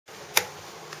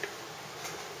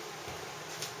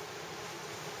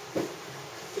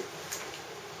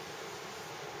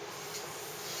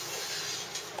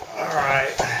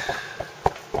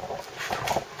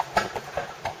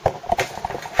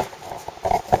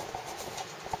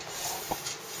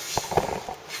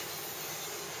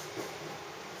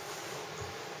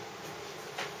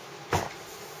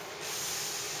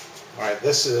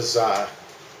This is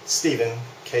Stephen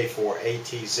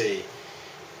K4ATZ.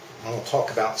 I'm going to talk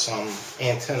about some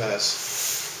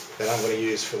antennas that I'm going to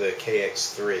use for the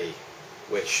KX3,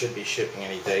 which should be shipping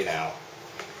any day now.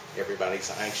 Everybody's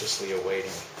anxiously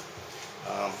awaiting.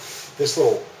 This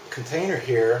little container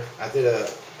here, I did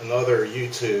another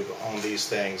YouTube on these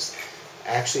things.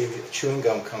 Actually, the chewing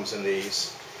gum comes in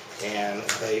these, and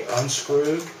they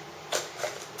unscrew,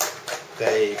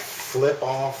 they flip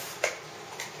off,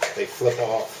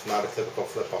 not a typical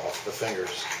flip off, the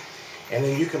fingers. And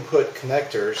then you can put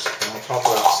connectors, and I'll talk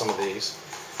about some of these,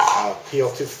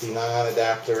 PL259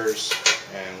 adapters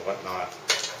and whatnot.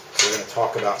 We're going to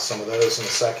talk about some of those in a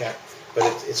second. But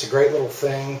it's a great little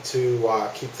thing to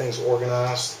keep things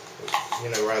organized, you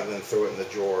know, rather than throw it in the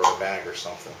drawer or a bag or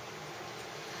something.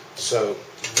 So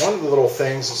one of the little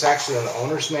things, it's actually in the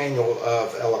owner's manual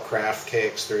of Elecraft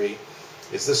KX3,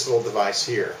 is this little device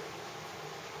here.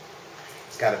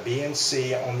 It's got a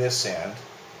BNC on this end,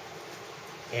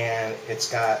 and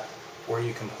it's got where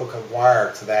you can hook a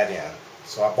wire to that end.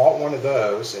 So I bought one of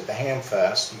those at the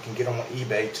Hamfest. You can get them on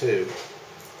eBay too.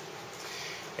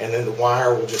 And then the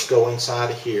wire will just go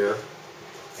inside of here,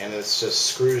 and it just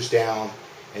screws down,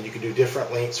 and you can do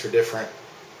different lengths for different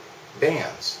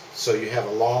bands. So you have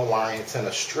a long wire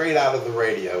antenna straight out of the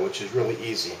radio, which is really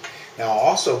easy. Now I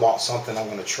also bought something I'm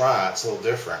going to try. It's a little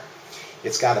different.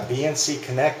 It's got a BNC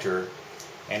connector,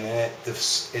 and then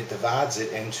it divides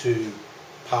it into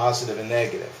positive and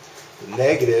negative. The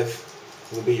negative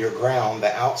will be your ground,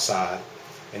 the outside,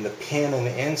 and the pin on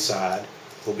the inside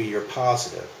will be your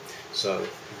positive. So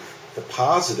the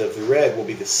positive, the red, will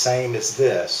be the same as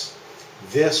this.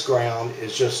 This ground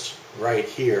is just right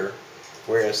here,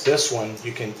 whereas this one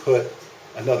you can put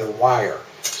another wire.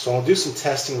 So I'll do some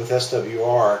testing with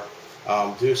SWR,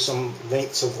 do some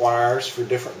lengths of wires for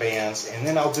different bands, and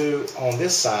then I'll do on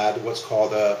this side what's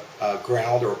called a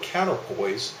ground or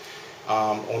counterpoise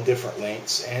on different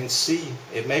lengths, and see,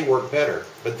 it may work better.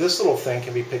 But this little thing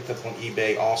can be picked up on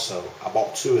eBay also. I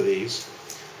bought 2 of these,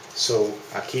 so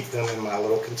I keep them in my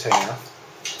little container.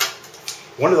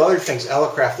 One of the other things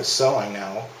Elecraft is selling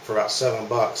now for about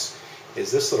 $7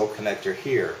 is this little connector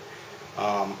here.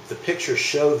 The pictures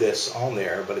show this on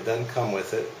there, but it doesn't come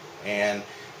with it, and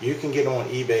you can get on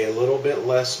eBay a little bit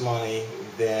less money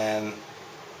than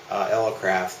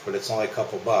Elecraft, but it's only a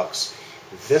couple bucks.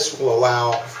 This will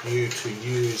allow you to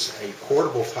use a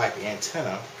portable type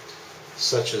antenna,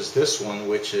 such as this one,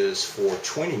 which is for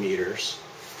 20 meters,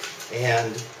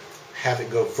 and have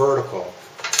it go vertical.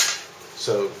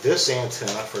 So this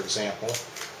antenna, for example,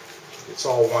 it's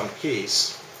all one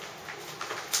piece.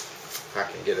 If I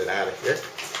can get it out of here.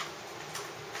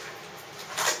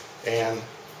 And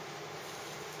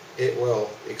it will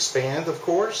expand, of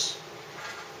course,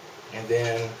 and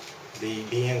then the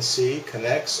BNC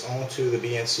connects onto the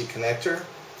BNC connector,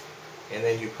 and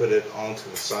then you put it onto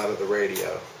the side of the radio,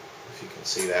 if you can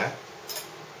see that.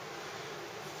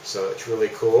 So it's really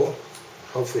cool.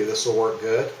 Hopefully this will work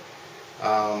good.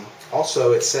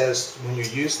 Also, it says when you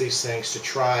use these things to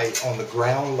try on the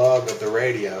ground lug of the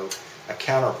radio a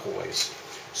counterpoise.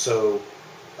 So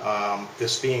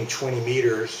this being 20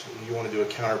 meters, you want to do a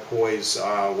counterpoise,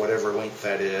 whatever length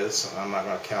that is. I'm not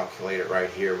going to calculate it right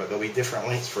here, but there'll be different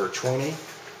lengths for 20,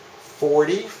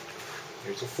 40,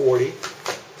 here's a 40,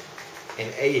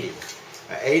 and 80.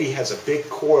 Now 80 has a big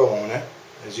coil on it,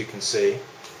 as you can see,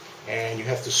 and you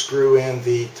have to screw in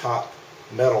the top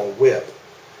metal whip.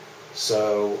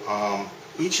 So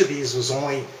each of these was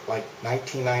only like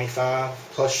 $19.95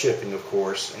 plus shipping, of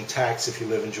course, and tax if you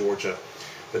live in Georgia.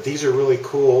 But these are really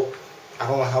cool. I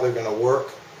don't know how they're going to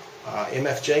work.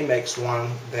 MFJ makes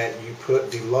one that you put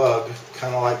the lug,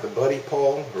 kind of like the buddy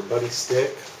pole or buddy stick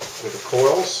with the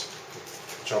coils,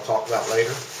 which I'll talk about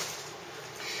later.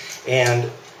 And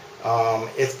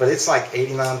it's like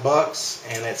 89 bucks,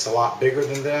 and it's a lot bigger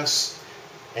than this.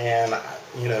 And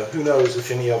you know, who knows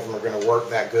if any of them are going to work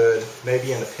that good.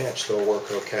 Maybe in a pinch they'll work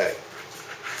okay.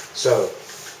 So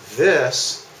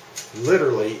this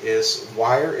literally is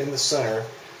wire in the center,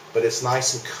 but it's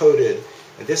nice and coated.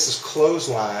 And this is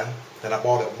clothesline that I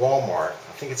bought at Walmart.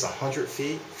 I think it's 100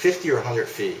 feet, 50 or 100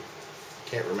 feet.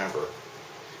 Can't remember.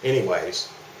 Anyways,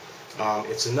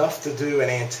 it's enough to do an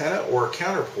antenna or a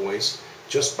counterpoise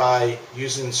just by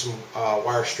using some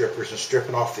wire strippers and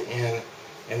stripping off the end,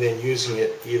 and then using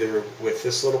it either with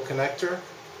this little connector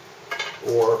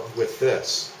or with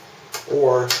this.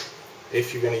 Or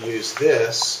if you're going to use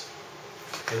this,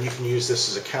 and you can use this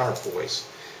as a counterpoise.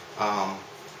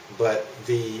 But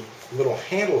the little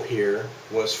handle here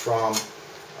was from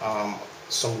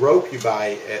some rope you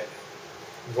buy at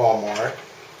Walmart,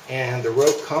 and the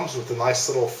rope comes with a nice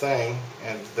little thing,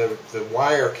 and the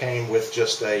wire came with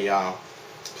just a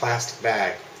plastic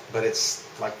bag, but it's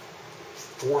like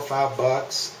 $4 or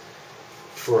 $5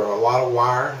 for a lot of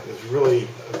wire. It's really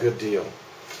a good deal.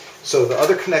 So the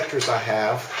other connectors I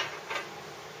have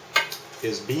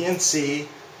is BNC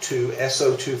to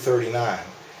SO239.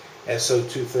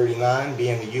 SO239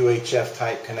 being the UHF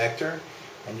type connector,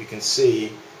 and you can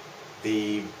see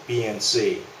the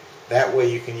BNC. That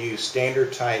way you can use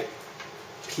standard type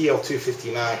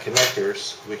PL259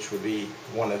 connectors, which would be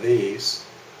one of these,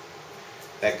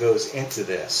 that goes into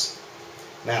this.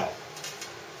 Now,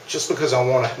 just because I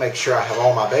want to make sure I have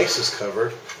all my bases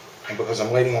covered, and because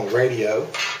I'm waiting on the radio,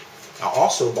 I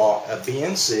also bought a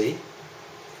BNC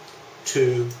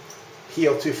to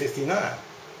PL259.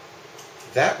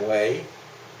 That way,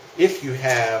 if you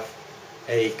have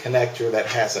a connector that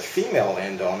has a female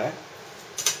end on it,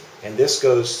 and this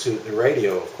goes to the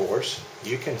radio, of course,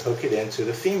 you can hook it into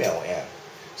the female end.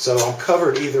 So I'm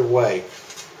covered either way.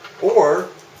 Or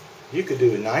you could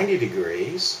do 90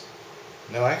 degrees.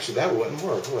 No, actually that wouldn't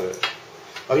work, would it?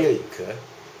 Oh yeah, you could.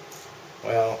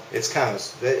 Well, it's kind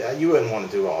of, you wouldn't want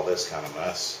to do all this kind of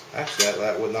mess. Actually,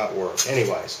 that would not work.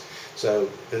 Anyways, so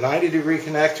the 90-degree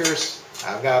connectors,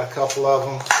 I've got a couple of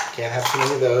them. Can't have too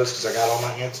many of those because I got all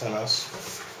my antennas.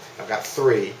 I've got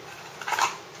 3,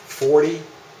 40,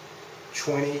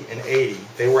 20, and 80.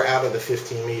 They were out of the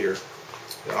 15 meter.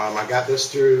 I got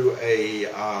this through a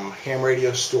ham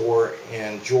radio store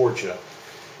in Georgia.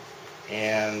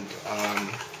 And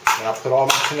I put all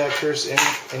my connectors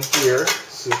in here,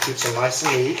 so it keeps them nice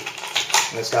and neat.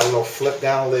 And it's got a little flip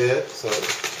down lid, so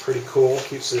it's pretty cool,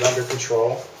 keeps it under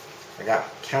control. I got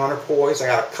counterpoise. I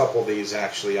got a couple of these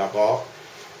actually I bought.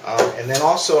 And then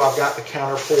also I've got the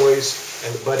counterpoise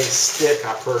and the buddy stick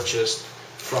I purchased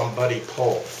from Buddy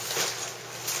Pole.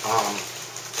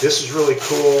 This is really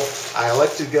cool. I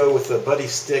like to go with the Buddy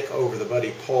stick over the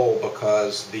Buddy Pole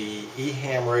because the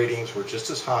E-ham ratings were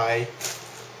just as high,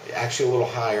 actually a little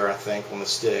higher I think on the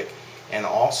stick, and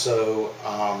also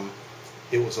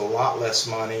it was a lot less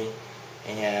money.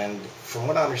 And from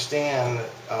what I understand,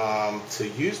 to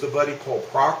use the Buddy Pole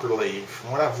properly,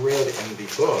 from what I've read in the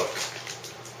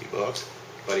books,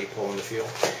 Buddy Pole in the Field,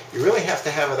 you really have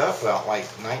to have it up about like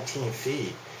 19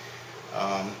 feet.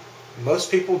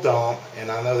 Most people don't, and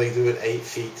I know they do it 8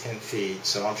 feet, 10 feet,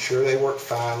 so I'm sure they work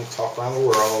fine, talk around the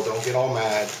world, don't get all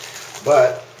mad.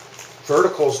 But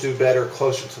verticals do better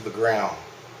closer to the ground.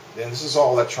 And this is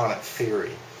all electronic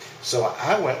theory. So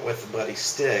I went with the Buddy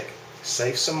stick,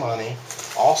 save some money.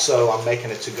 Also, I'm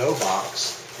making a to-go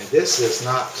box, and this is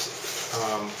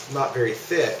not very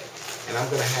thick. And I'm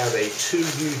going to have a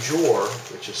 2U drawer,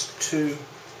 which is 2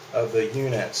 of the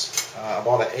units. I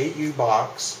bought an 8U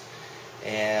box,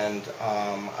 and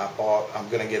I'm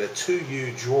going to get a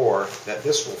 2U drawer that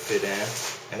this will fit in,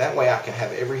 and that way I can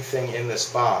have everything in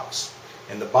this box.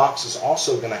 And the box is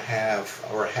also going to have,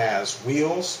 or has,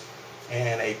 wheels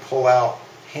and a pull-out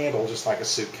handle just like a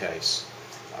suitcase.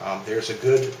 There's a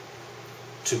good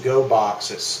to-go box.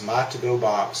 It's my to-go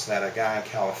box that a guy in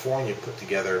California put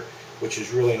together, which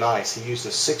is really nice. He used a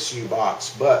 6U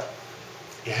box, but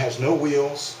it has no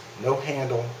wheels, no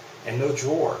handle, and no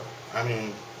drawer. I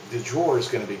mean, the drawer is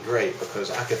going to be great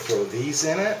because I could throw these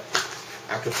in it,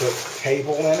 I could put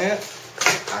cable in it,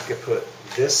 I could put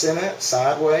this in it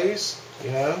sideways,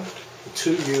 you know. The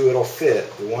 2U, it'll fit.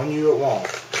 The 1U, it won't.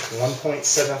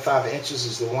 1.75 inches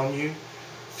is the 1U,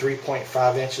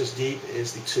 3.5 inches deep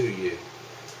is the 2U.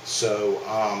 So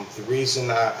the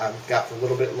reason I got the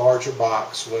little bit larger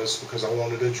box was because I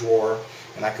wanted a drawer,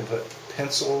 and I could put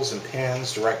pencils and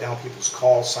pens to write down people's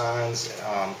call signs,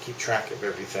 keep track of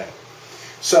everything.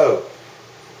 So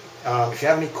if you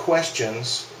have any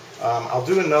questions, I'll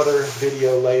do another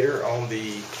video later on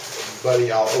the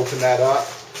Buddy. I'll open that up.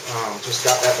 Just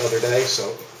got that the other day,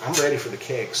 so I'm ready for the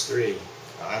KX3.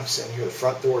 I'm sitting here, the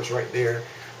front door is right there.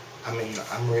 I mean,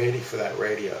 I'm ready for that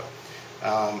radio.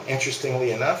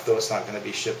 Interestingly enough, though, it's not going to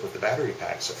be shipped with the battery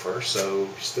packs at first, so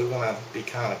you're still going to be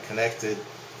kind of connected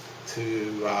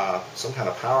to some kind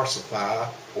of power supply,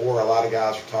 or a lot of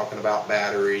guys are talking about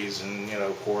batteries and, you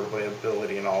know,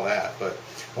 portability and all that. But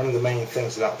one of the main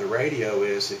things about the radio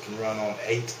is it can run on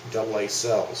 8 AA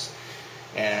cells,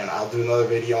 and I'll do another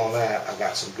video on that. I've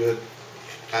got some good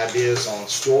ideas on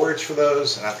storage for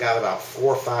those, and I've got about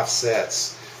 4 or 5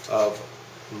 sets of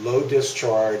low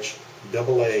discharge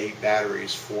AA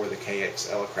batteries for the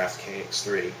Elecraft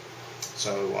KX3.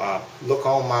 So look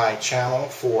on my channel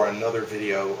for another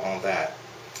video on that.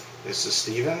 This is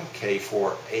Steven,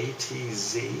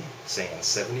 K4ATZ, saying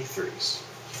 73s.